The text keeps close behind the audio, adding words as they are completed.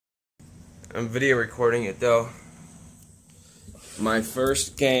I'm video recording it though. My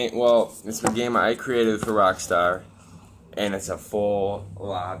first game, well, it's a game I created for Rockstar, and it's a full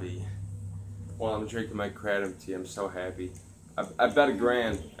lobby. Well, I'm drinking my Kratom tea. I'm so happy. I bet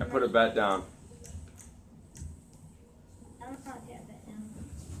 $1,000. I put a bet down.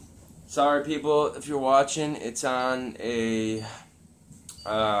 Sorry, people, if you're watching, it's on a.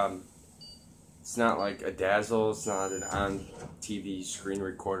 It's not like a Dazzle. It's not an on-TV screen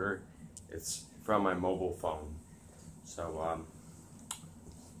recorder. It's from my mobile phone. So,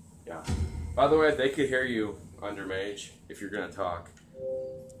 yeah. By the way, they could hear you, Undermage, if you're gonna talk.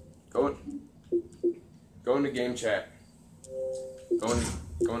 Go into game chat.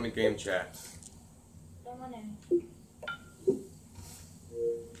 Go into game chat.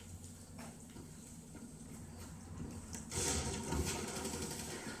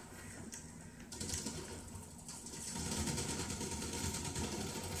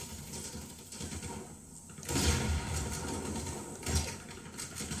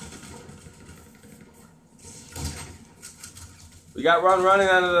 We got Ron running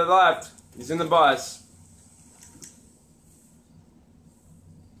on to the left. He's in the bus.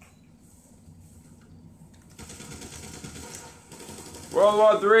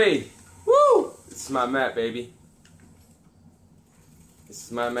 World War III. Woo! This is my map, baby. This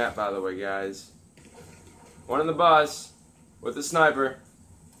is my map, by the way, guys. One in the bus with a sniper.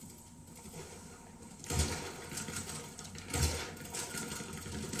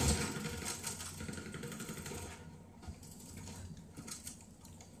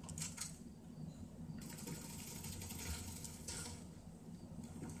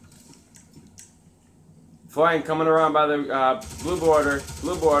 Flank coming around by the blue border.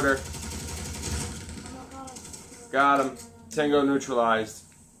 Blue border. Got him. Tango neutralized.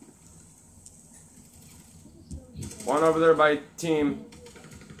 One over there by team.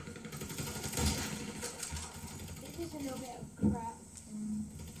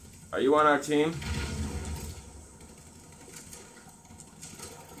 Are you on our team?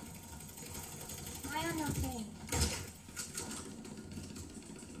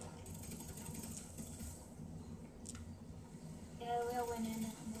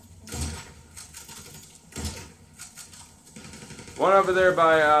 One over there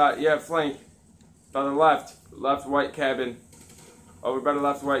by, yeah, flank. By the left. Left white cabin. Over by the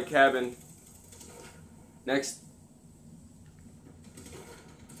left white cabin. Next.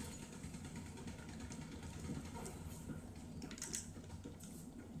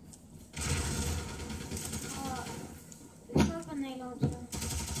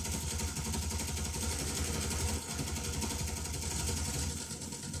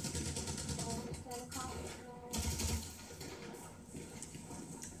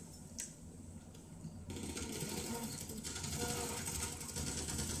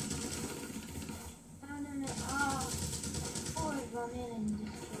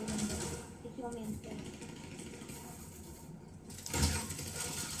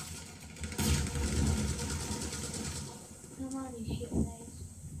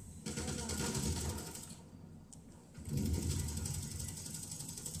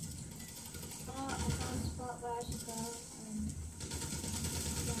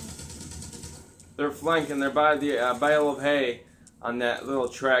 They're flanking. They're by the bale of hay on that little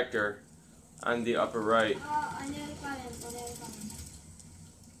tractor on the upper right.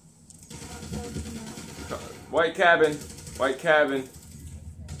 White cabin. White cabin.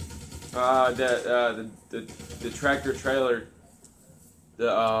 The tractor trailer.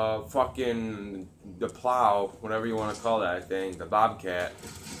 The fucking the plow, whatever you want to call that thing, the bobcat.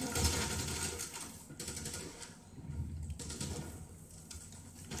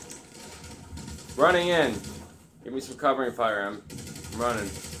 Running in. Give me some covering fire. I'm running.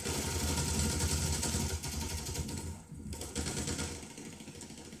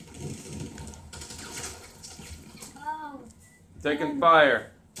 Taking fire.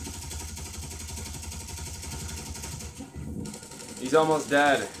 He's almost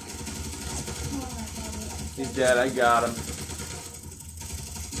dead. He's dead. I got him.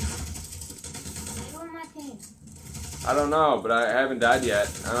 I don't know, but I haven't died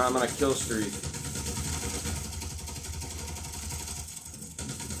yet. I'm on a kill streak.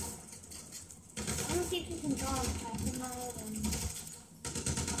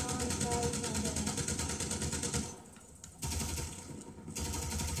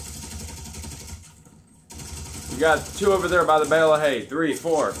 You got 2 over there by the bale of hay. 3,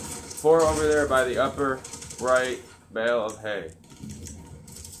 4. 4 over there by the upper right bale of hay.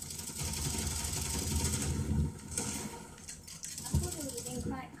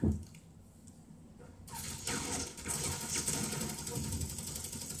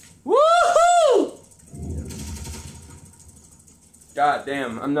 Woohoo! God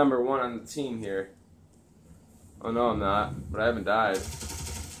damn, I'm number 1 on the team here. Oh no, I'm not, but I haven't died. This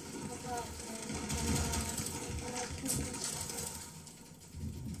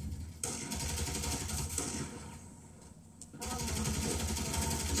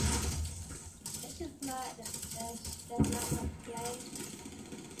is not the best. That's not my game.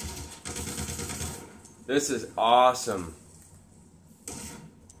 This is awesome.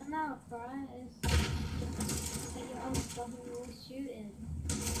 I know, Brian. I'm fucking shooting.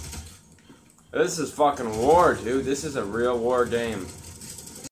 This is fucking war, dude. This is a real war game.